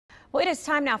Well, it is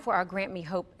time now for our Grant Me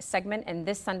Hope segment, and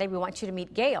this Sunday we want you to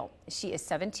meet Gail. She is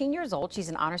 17 years old. She's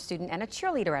an honor student and a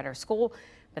cheerleader at her school,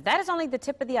 but that is only the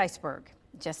tip of the iceberg.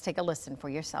 Just take a listen for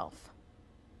yourself.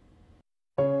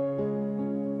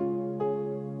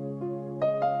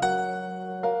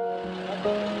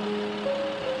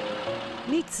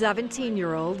 Meet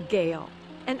 17-year-old Gail,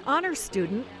 an honor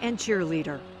student and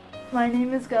cheerleader. My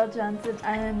name is Gail Johnson.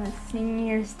 I am a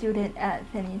senior student at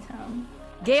Finneytown.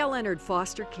 Gail entered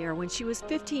foster care when she was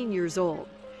 15 years old.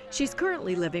 She's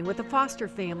currently living with a foster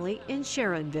family in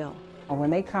Sharonville. When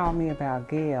they called me about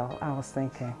Gail, I was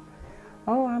thinking,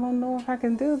 oh, I don't know if I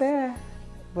can do that,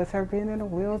 with her being in a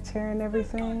wheelchair and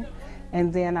everything.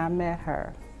 And then I met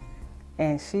her,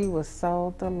 and she was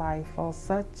so delightful,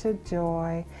 such a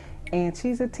joy. And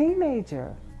she's a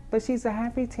teenager, but she's a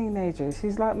happy teenager.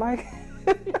 She's not like,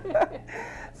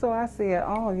 so I said,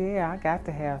 oh yeah, I got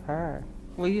to have her.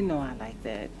 Well, you know I like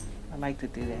that. I like to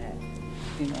do that.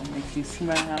 You know, makes you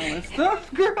smile and stuff,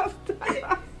 girl.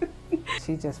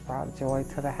 She just brought joy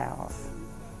to the house.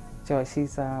 Joy,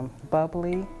 she's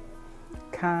bubbly,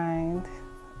 kind,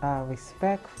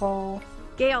 respectful.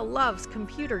 Gail loves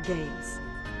computer games.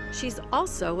 She's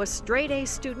also a straight-A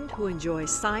student who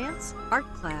enjoys science, art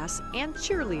class, and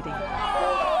cheerleading.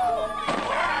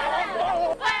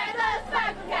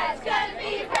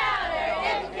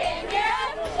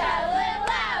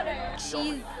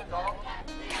 She's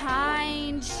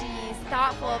kind, she's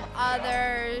thoughtful of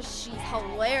others, she's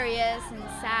hilarious and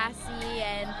sassy,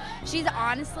 and she's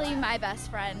honestly my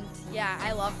best friend. Yeah,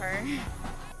 I love her.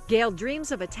 Gail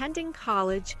dreams of attending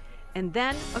college and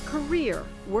then a career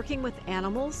working with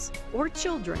animals or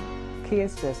children.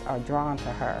 Kids just are drawn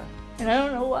to her. And I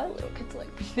don't know why little kids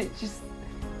like me. They just,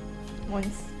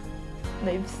 once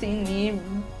they've seen me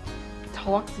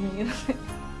talk to me,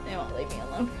 they won't leave me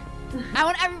alone. I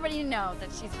want everybody to know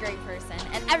that she's a great person,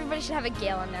 and everybody should have a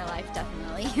Gail in their life,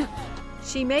 definitely.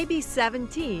 She may be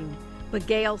 17, but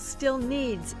Gail still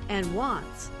needs and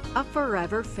wants a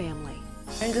forever family.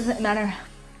 It doesn't matter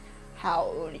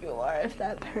how old you are, if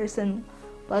that person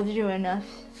loves you enough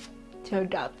to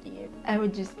adopt you, I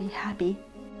would just be happy.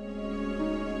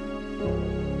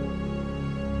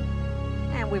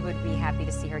 And we would be happy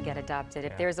to see her get adopted.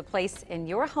 If there's a place in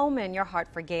your home and in your heart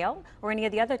for Gail or any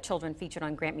of the other children featured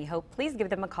on Grant Me Hope, please give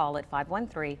them a call at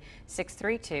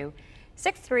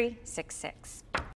 513-632-6366.